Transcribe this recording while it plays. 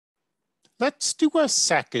Let's do a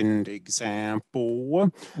second example.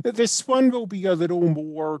 This one will be a little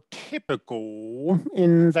more typical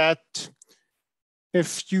in that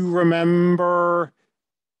if you remember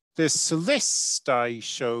this list I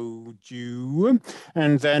showed you,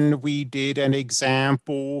 and then we did an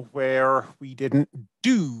example where we didn't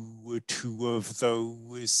do two of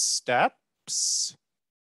those steps.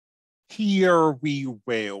 Here we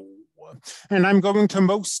will. And I'm going to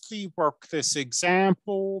mostly work this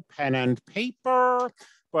example, pen and paper,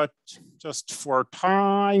 but just for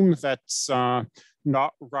time, let's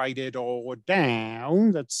not write it all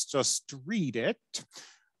down. Let's just read it.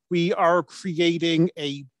 We are creating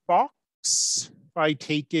a box by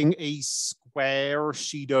taking a square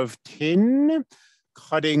sheet of tin,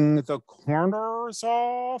 cutting the corners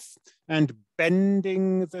off, and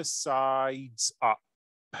bending the sides up.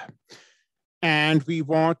 And we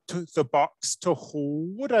want the box to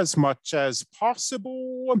hold as much as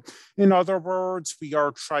possible. In other words, we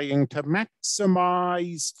are trying to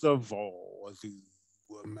maximize the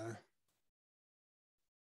volume.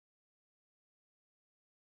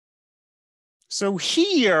 So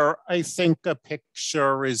here, I think a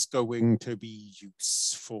picture is going to be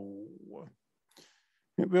useful.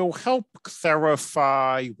 It will help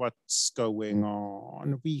clarify what's going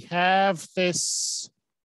on. We have this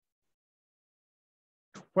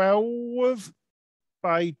 12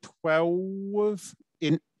 by 12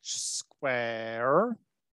 inch square.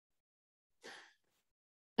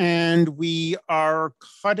 And we are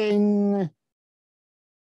cutting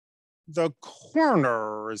the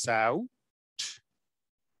corners out.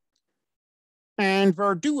 And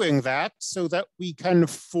we're doing that so that we can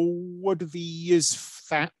fold these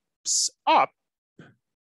flaps up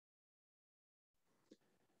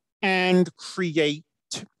and create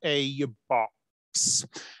a box.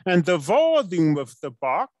 And the volume of the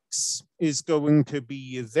box is going to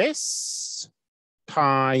be this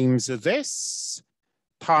times the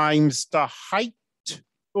height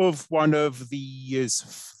of one of these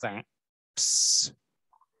flaps.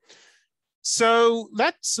 So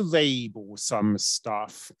let's label some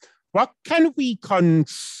stuff. What can we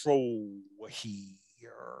control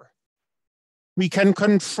here? We can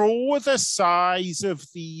control the size of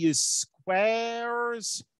these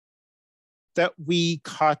squares that we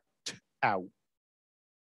cut out.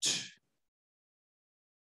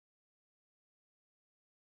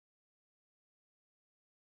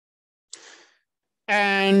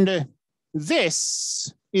 And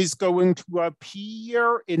this is going to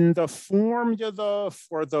appear in the formula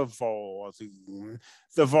for the volume.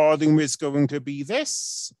 The volume is going to be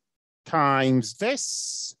this times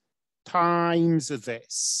this times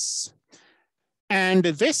this. And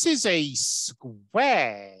this is a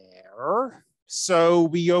square, so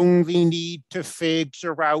we only need to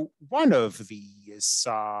figure out one of these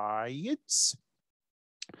sides.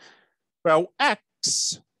 Well,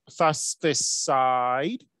 x plus this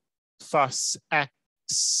side plus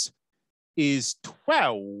x is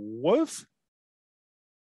 12.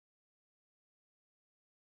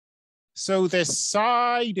 So this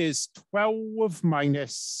side is 12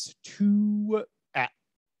 minus 2x.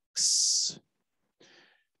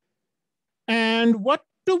 And what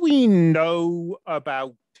do we know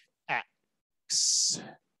about x?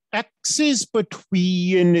 X is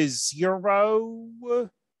between 0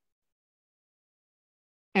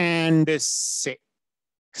 and 6.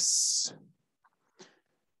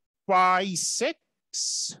 Why 6?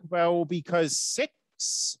 Well, because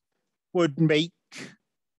 6 would make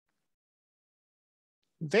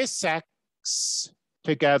this x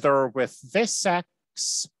together with this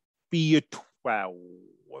x be 12.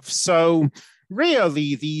 So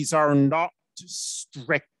really, these are not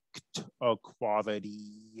strict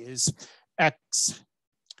equalities.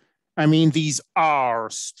 These are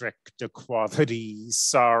strict equalities.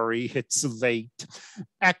 Sorry, it's late.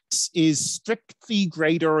 X is strictly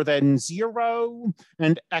greater than 0,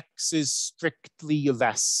 and x is strictly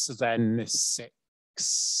less than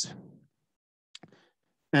 6.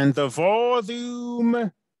 And the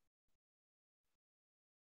volume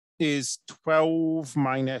is 12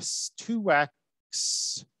 minus 2x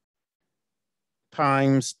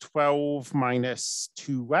times 12 minus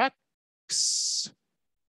 2x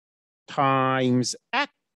times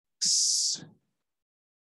x.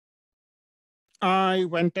 I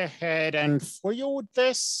went ahead and foiled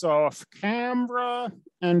this off camera,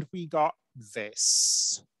 and we got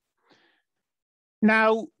this.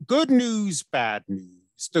 Now, good news, bad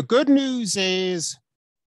news. The good news is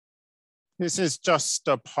this is just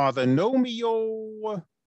a polynomial.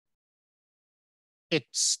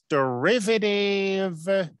 Its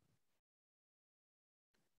derivative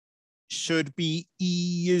should be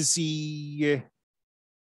easy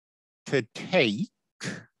to take.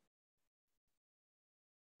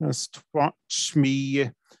 Just watch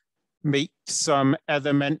me make some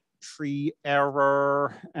elementary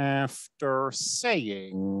error after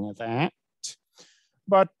saying that.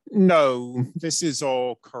 But no, this is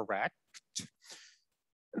all correct.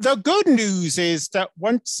 The good news is that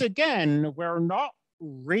once again, we're not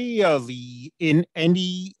really in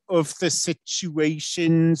any of the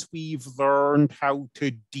situations we've learned how to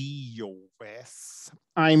deal with.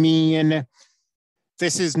 I mean,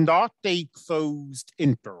 this is not a closed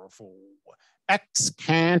interval. X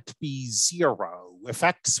can't be 0. If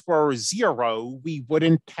X were 0, we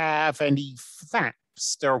wouldn't have any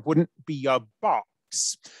flaps. There wouldn't be a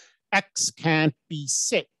box. X can't be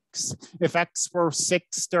 6. If X were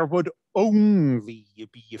 6, there would only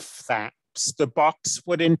be flaps. The box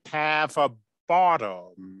wouldn't have a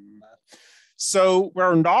bottom. So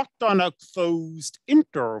we're not on a closed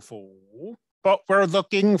interval, but we're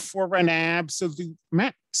looking for an absolute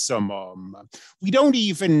maximum. We don't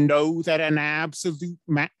even know that an absolute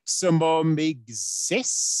maximum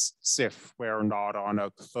exists if we're not on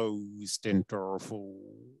a closed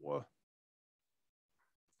interval.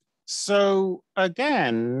 So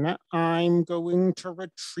again, I'm going to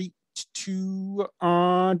retreat to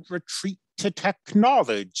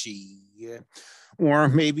technology. Or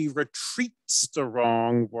maybe retreat's the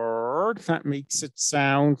wrong word. That makes it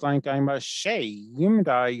sound like I'm ashamed.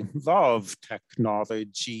 I love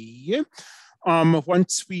technology.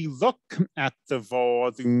 Once we look at the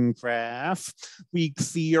volume graph, we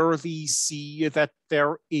clearly see that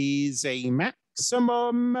there is a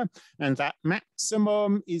maximum, and that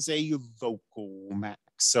maximum is a local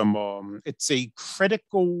maximum. It's a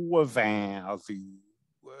critical value.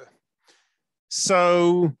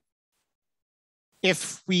 So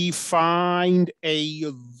if we find a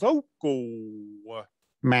local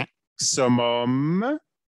maximum,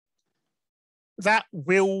 that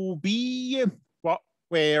will be what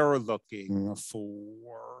we're looking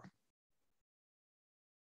for.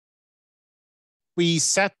 We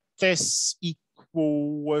set this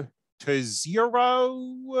equal to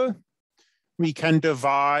 0. We can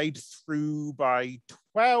divide through by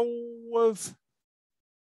 12.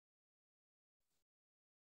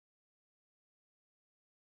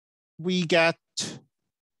 We get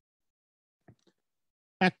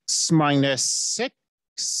x minus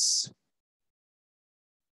 6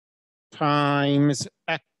 times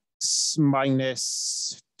x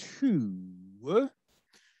minus 2.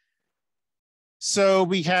 So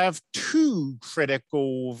we have 2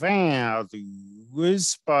 critical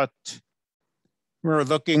values, but we're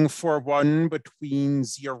looking for one between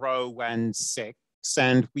 0 and 6.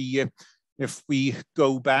 And if we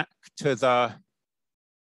go back to the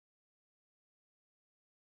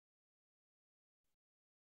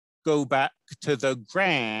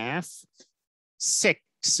graph, 6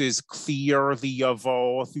 is clearly a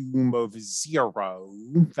volume of 0.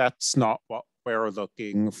 That's not what we're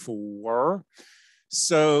looking for.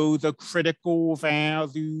 So the critical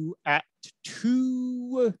value at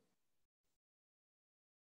 2,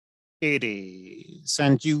 it is.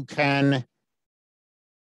 And you can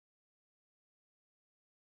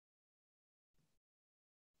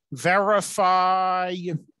verify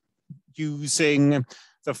using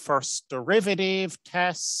the first derivative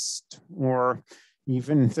test, or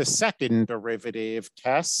even the second derivative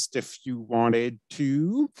test if you wanted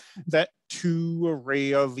to, that 2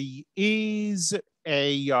 really is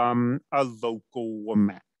a local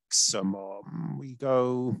maximum. We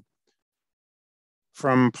go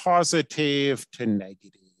from positive to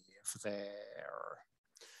negative there.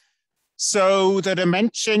 So the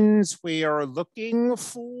dimensions we are looking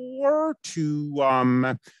for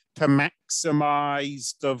to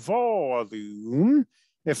maximize the volume,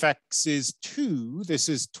 if x is 2, this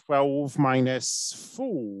is 12 minus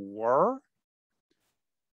 4.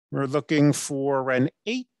 We're looking for an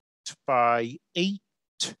 8 by 8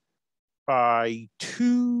 by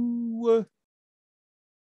 2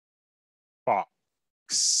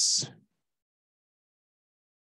 box.